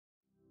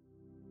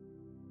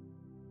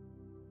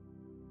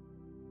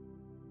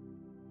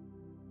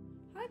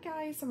Hi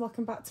guys, and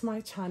welcome back to my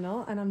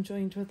channel, and I'm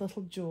joined with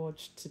little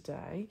George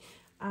today.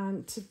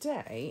 And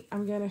today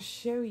I'm going to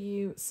show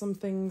you some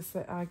things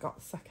that I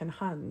got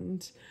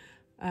secondhand,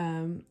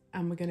 and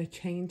we're going to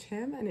change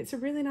him. And it's a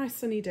really nice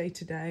sunny day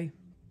today,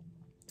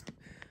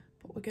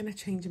 but we're going to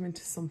change him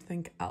into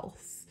something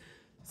else.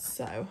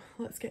 So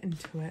let's get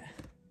into it.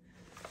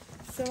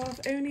 So I've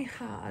only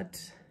had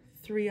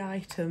 4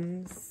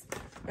 items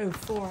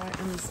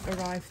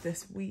arrive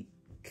this week.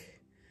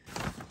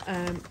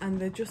 And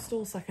they're just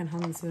all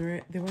secondhand, so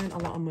they weren't a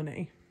lot of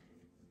money,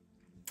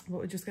 but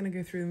we're just going to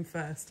go through them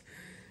first.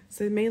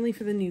 So mainly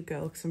for the new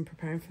girl, because I'm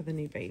preparing for the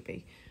new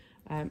baby.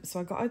 So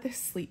I got her this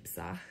sleep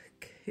sack.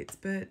 It's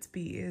Burt's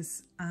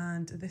Bees,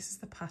 and this is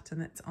the pattern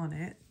that's on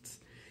it.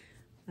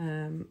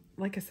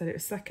 Like I said, it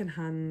was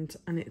secondhand,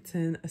 and it's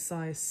in a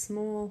size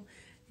small.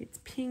 It's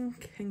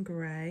pink and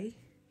grey.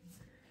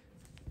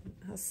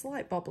 It has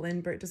slight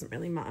bobbling, but it doesn't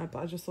really matter,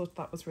 but I just thought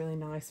that was really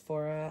nice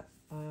for her.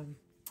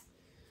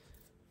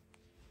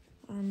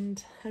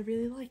 And I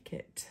really like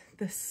it.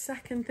 The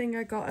second thing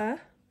I got her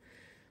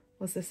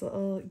was this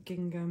little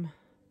gingham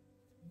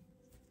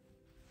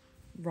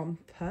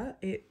romper.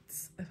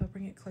 It's, if I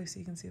bring it closer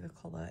you can see the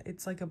colour,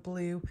 it's like a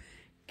blue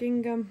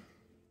gingham,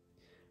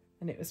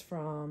 and it was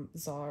from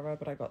Zara,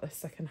 but I got this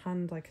second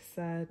hand, like I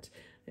said.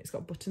 It's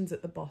got buttons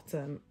at the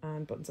bottom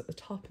and buttons at the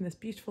top, and this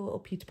beautiful little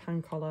Peter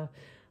Pan collar,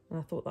 and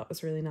I thought that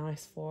was really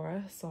nice for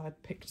her, so I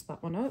picked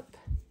that one up.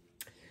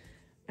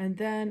 And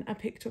then I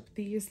picked up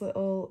these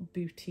little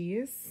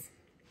booties.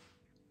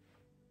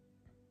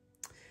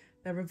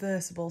 They're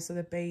reversible, so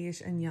they're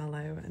beige and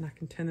yellow, and I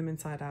can turn them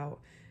inside out.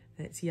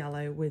 And it's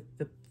yellow with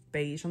the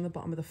beige on the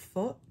bottom of the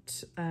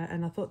foot,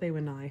 and I thought they were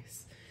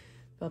nice.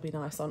 They'll be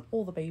nice on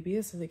all the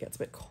babies as it gets a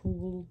bit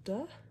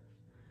colder.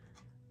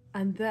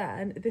 And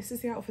then this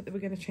is the outfit that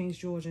we're going to change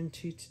George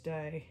into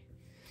today.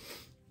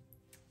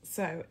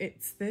 So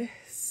it's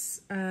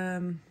this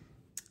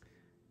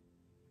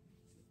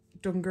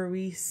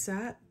dungaree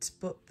set,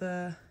 but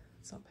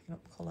it's not picking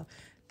up colour.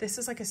 This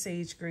is like a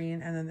sage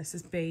green, and then this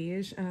is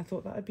beige, and I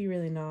thought that would be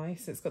really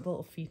nice. It's got the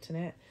little feet in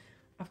it.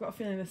 I've got a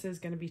feeling this is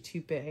going to be too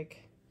big,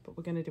 but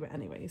we're going to do it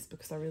anyways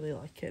because I really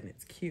like it and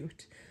it's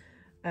cute.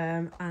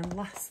 And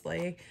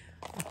lastly,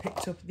 I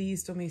picked up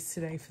these dummies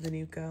today for the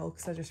new girl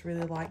because I just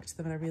really liked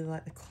them and I really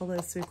like the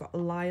colours. So we've got a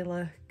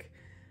lilac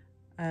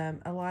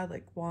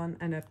one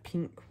and a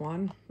pink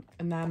one,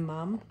 and they're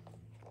Mam.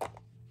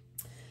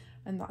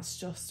 And that's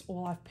just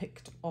all I've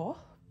picked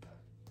up.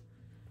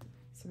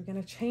 So we're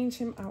going to change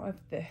him out of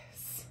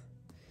this.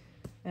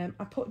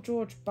 I put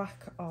George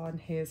back on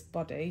his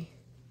body,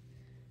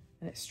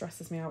 and it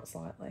stresses me out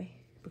slightly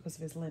because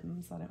of his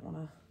limbs. I don't want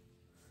to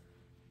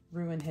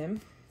ruin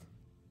him,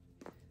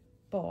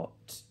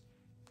 but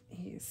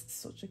he's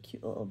such a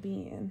cute little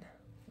being.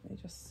 Let me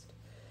just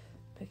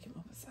pick him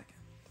up a second.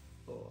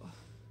 Oh.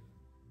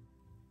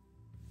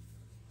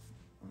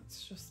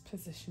 Let's just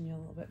position you a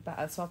little bit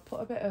better. So I've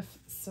put a bit of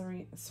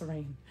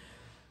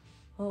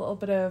a little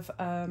bit of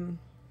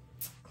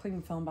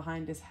cling film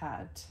behind his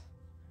head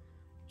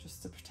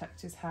just to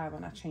protect his hair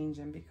when I change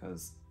him,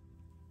 because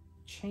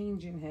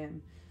changing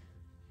him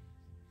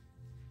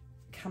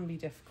can be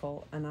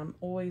difficult, and I'm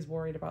always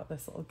worried about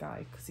this little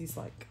guy because he's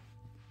like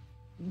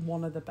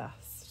one of the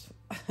best,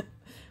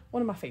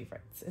 one of my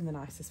favourites in the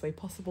nicest way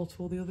possible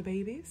to all the other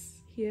babies.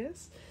 He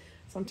is.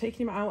 So I'm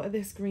taking him out of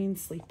this green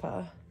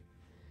sleeper.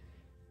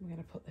 I'm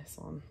going to put this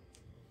on.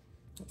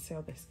 Let's see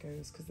how this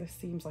goes, because this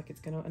seems like it's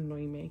going to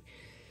annoy me.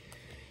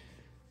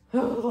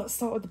 Oh, let's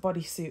start with the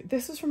bodysuit.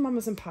 This was from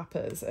Mamas and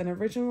Papas, and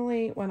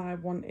originally when I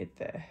wanted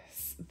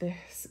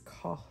this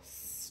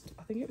cost,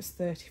 I think it was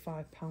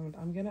 £35.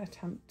 I'm going to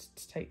attempt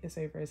to take this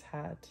over his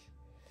head.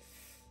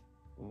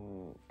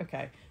 Ooh,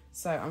 okay,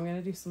 so I'm going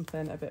to do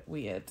something a bit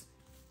weird,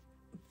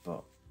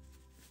 but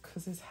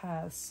because his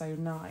hair's so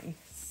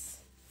nice,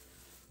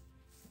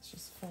 let's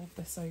just fold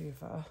this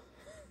over.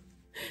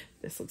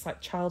 This looks like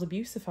child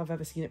abuse if I've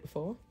ever seen it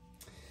before.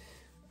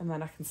 And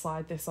then I can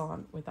slide this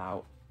on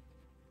without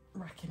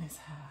wrecking his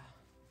hair.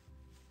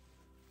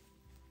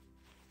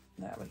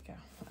 There we go.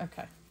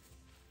 Okay.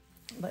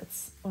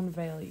 Let's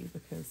unveil you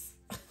because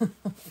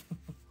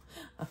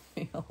I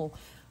feel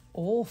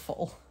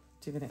awful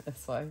doing it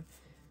this way.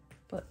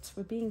 But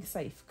we're being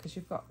safe because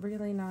you've got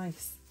really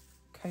nice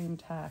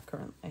combed hair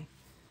currently.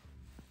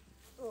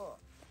 Ugh.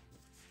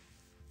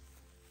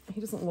 He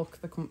doesn't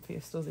look the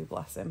comfiest, does he?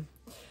 Bless him.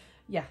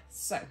 Yeah,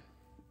 so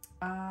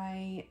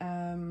I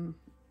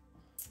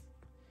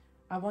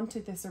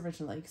wanted this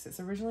originally because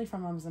it's originally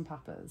from Mamas and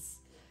Papas,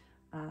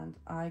 and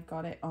I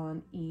got it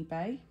on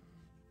eBay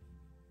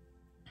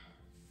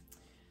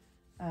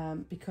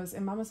because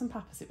in Mamas and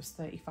Papas it was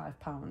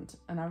 £35,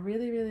 and I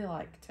really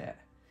liked it.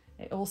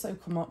 It also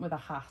come up with a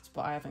hat,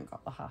 but I haven't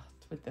got the hat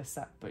with this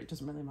set, but it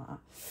doesn't really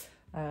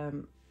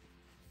matter.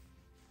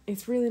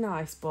 It's really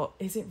nice, but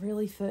is it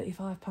really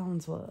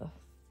 £35 worth?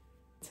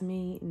 To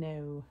me,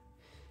 no.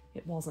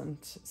 It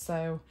wasn't.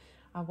 So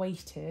I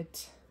waited,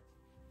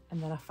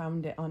 and then I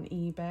found it on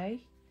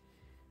eBay,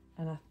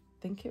 and I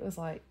think it was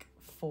like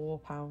 £4,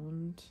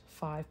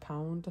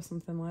 £5 or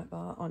something like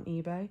that on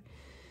eBay.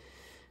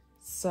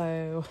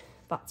 So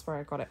that's where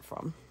I got it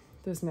from.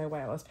 There's no way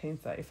I was paying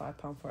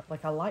 £35 for it.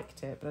 Like, I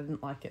liked it, but I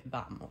didn't like it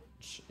that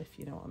much, if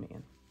you know what I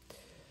mean.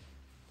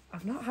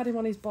 I've not had him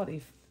on his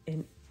body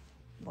in,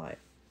 like,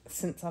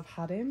 since I've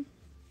had him.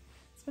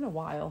 It's been a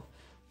while.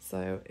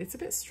 So it's a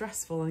bit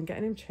stressful, and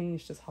getting him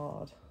changed is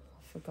hard.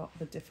 I forgot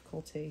the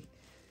difficulty.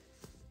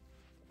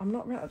 I'm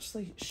not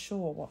actually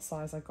sure what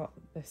size I got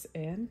this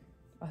in.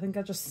 I think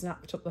I just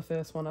snapped up the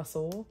first one I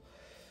saw.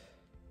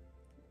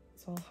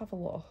 So I'll have a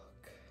look.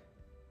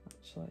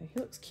 Actually, he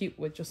looks cute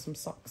with just some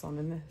socks on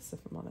in this, if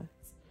I'm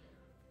honest.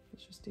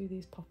 Let's just do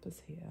these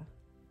poppers here.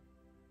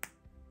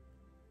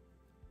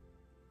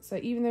 So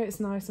even though it's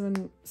nice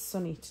and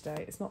sunny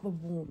today, it's not the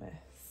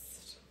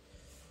warmest.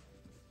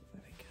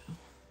 There we go.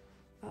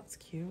 That's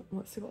cute.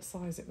 Let's see what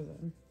size it was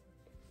in.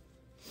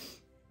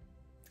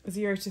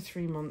 0 to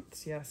 3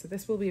 months, yeah, so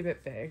this will be a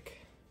bit big,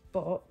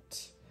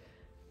 but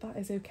that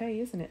is okay,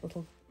 isn't it,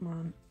 little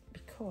man?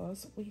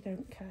 Because we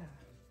don't care.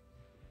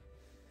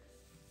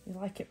 We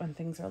like it when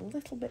things are a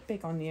little bit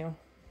big on you,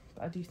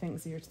 but I do think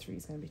 0 to 3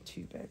 is going to be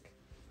too big.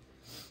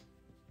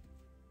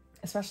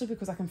 Especially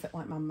because I can fit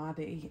like my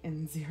Maddie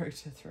in 0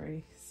 to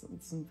 3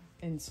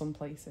 in some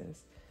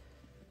places.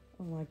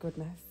 Oh my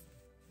goodness.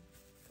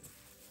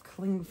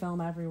 Cling film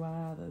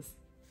everywhere.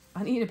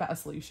 I need a better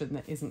solution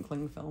that isn't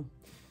cling film.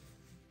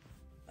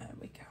 There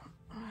we go.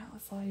 Alright,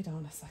 let's lie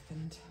down a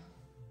second.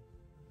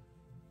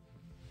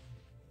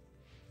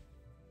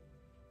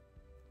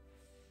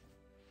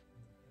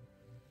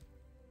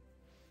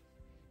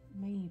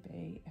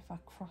 Maybe if I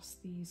cross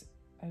these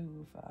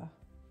over,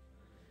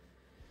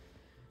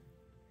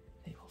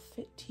 they will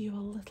fit you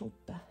a little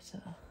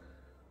better.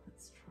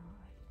 Let's try.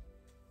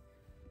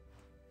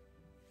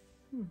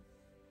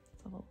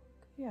 Let's have a look.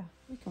 Yeah,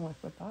 we can work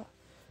with that.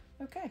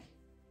 Okay.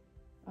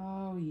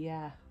 Oh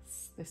yes,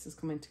 this is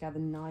coming together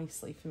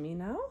nicely for me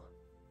now.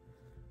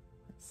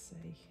 Let's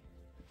see.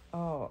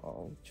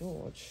 Oh,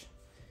 George,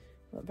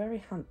 you look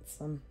very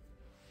handsome.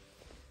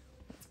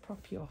 Let's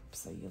prop you up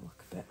so you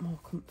look a bit more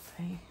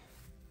comfy.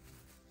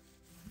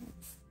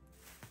 Let's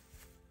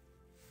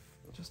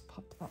just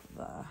pop that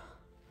there.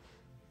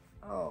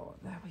 Oh,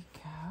 there we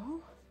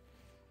go.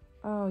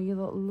 Oh, you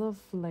look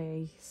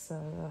lovely,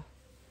 sir.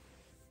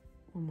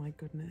 Oh my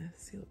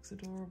goodness, he looks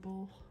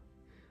adorable.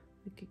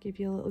 We could give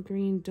you a little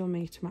green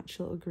dummy to match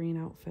your little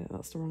green outfit.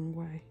 That's the wrong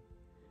way.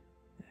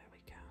 There we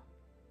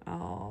go.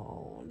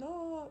 Oh,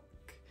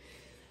 look.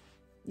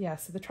 Yeah,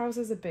 so the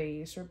trousers are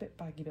beige. They're a bit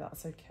baggy, but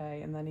that's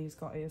okay. And then he's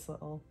got his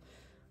little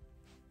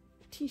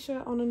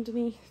t-shirt on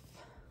underneath.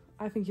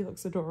 I think he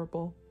looks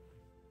adorable.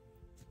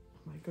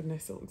 Oh my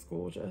goodness, it looks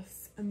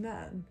gorgeous. And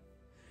then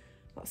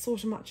that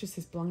sort of matches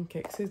his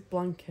blanket. So his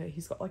blanket,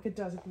 he's got like a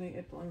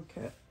designated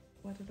blanket.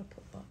 Where did I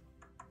put that?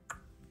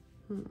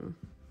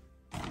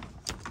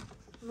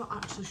 I'm not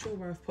actually sure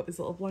where I've put his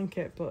little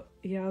blanket, but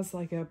he has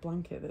like a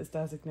blanket that's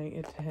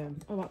designated to him.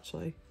 Oh,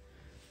 actually,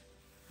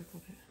 I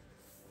got it.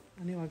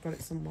 I knew I got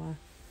it somewhere.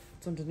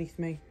 It's underneath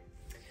me.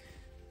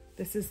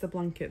 This is the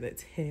blanket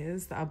that's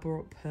his, that I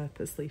brought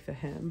purposely for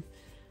him.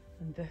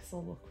 And this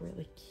will look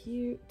really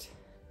cute.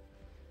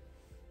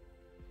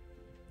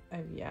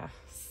 Oh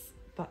yes,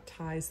 that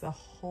ties the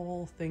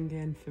whole thing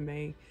in for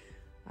me.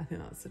 I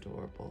think that's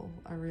adorable.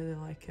 I really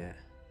like it.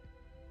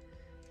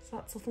 So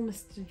that's little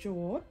Mr.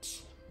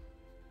 George.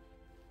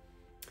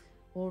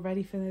 All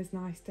ready for this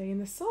nice day in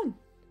the sun.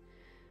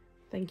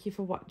 Thank you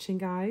for watching,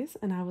 guys,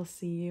 and I will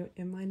see you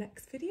in my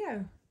next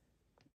video.